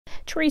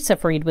Teresa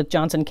Freed with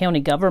Johnson County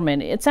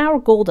Government. It's our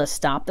goal to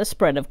stop the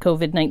spread of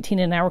COVID-19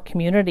 in our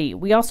community.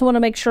 We also want to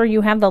make sure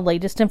you have the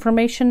latest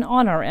information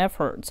on our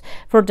efforts.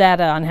 For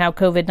data on how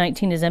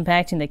COVID-19 is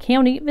impacting the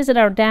county, visit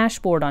our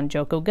dashboard on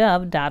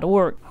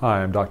jocogov.org.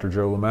 Hi, I'm Dr.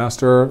 Joe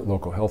LeMaster,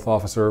 Local Health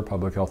Officer,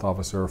 Public Health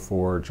Officer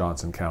for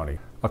Johnson County.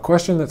 A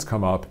question that's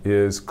come up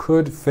is,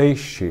 could face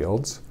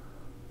shields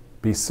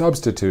be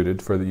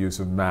substituted for the use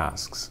of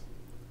masks?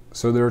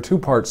 So there are two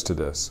parts to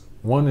this.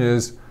 One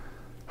is,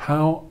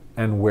 how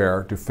and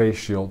where do face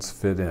shields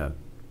fit in?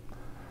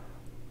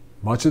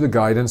 Much of the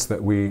guidance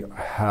that we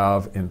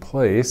have in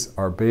place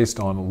are based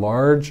on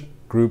large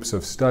groups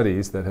of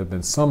studies that have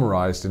been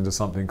summarized into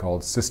something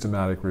called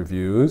systematic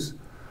reviews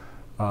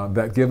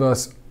that give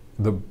us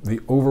the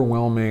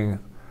overwhelming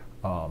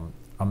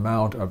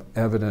amount of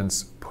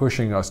evidence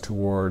pushing us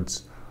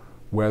towards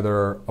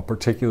whether a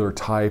particular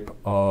type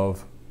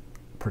of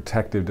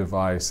protective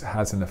device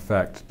has an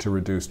effect to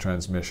reduce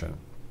transmission.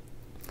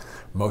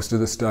 Most of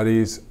the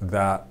studies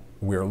that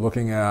we're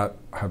looking at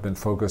have been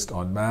focused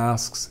on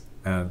masks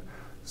and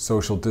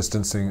social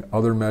distancing,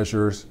 other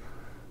measures.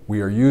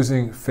 We are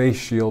using face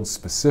shields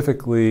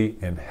specifically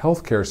in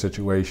healthcare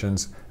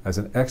situations as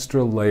an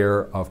extra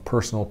layer of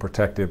personal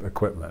protective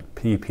equipment,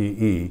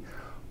 PPE,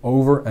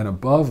 over and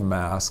above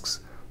masks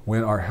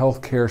when our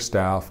healthcare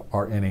staff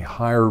are in a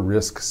higher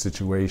risk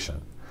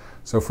situation.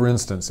 So for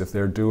instance, if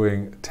they're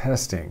doing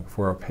testing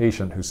for a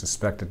patient who's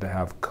suspected to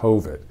have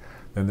COVID,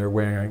 then they're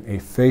wearing a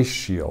face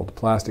shield,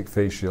 plastic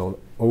face shield,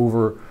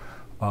 over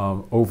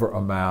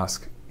a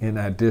mask in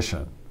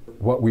addition.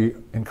 What we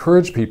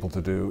encourage people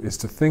to do is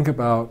to think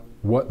about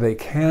what they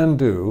can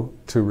do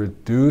to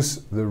reduce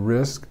the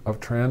risk of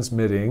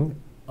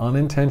transmitting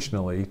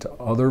unintentionally to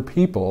other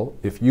people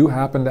if you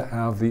happen to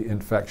have the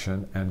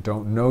infection and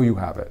don't know you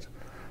have it.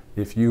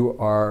 If you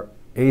are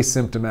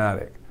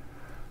asymptomatic,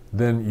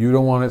 then you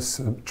don't want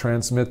to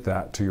transmit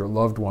that to your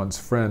loved ones,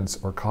 friends,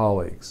 or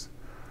colleagues.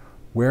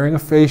 Wearing a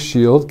face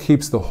shield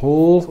keeps the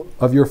whole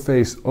of your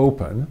face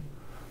open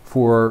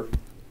for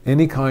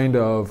any kind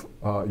of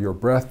your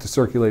breath to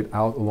circulate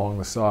out along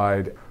the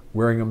side.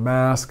 Wearing a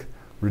mask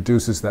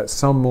reduces that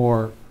some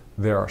more.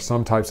 There are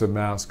some types of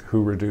masks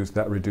who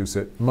reduce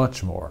it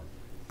much more.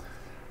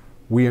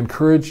 We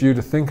encourage you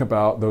to think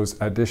about those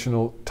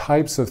additional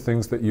types of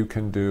things that you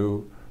can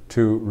do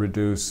to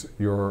reduce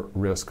your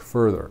risk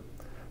further.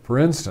 For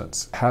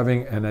instance,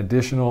 having an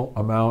additional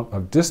amount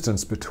of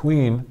distance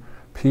between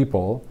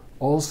people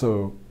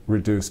also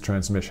reduces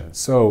transmission.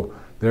 So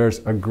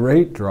there's a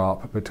great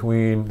drop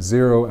between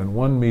 0 and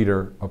 1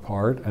 meter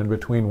apart, and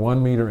between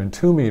 1 meter and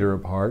 2 meter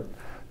apart,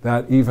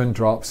 that even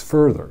drops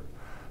further.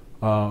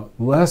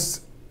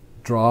 Less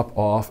drop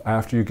off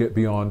after you get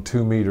beyond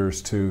 2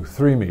 meters to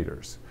 3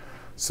 meters.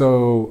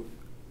 So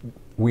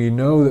we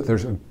know that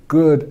there's a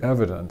good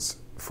evidence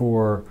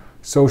for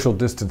social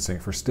distancing,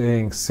 for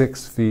staying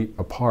 6 feet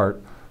apart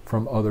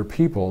from other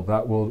people.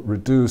 That will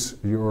reduce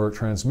your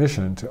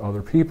transmission to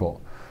other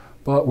people.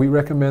 But we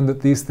recommend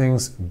that these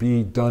things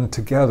be done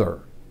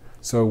together.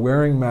 So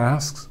wearing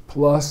masks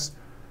plus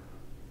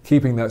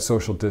keeping that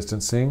social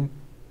distancing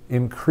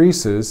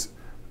increases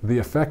the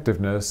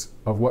effectiveness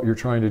of what you're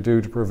trying to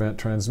do to prevent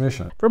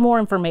transmission. For more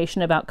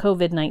information about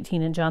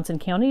COVID-19 in Johnson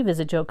County,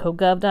 visit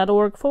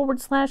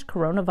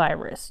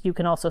jocogov.org/coronavirus. You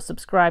can also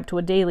subscribe to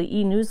a daily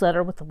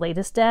e-newsletter with the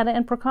latest data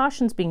and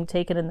precautions being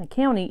taken in the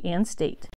county and state.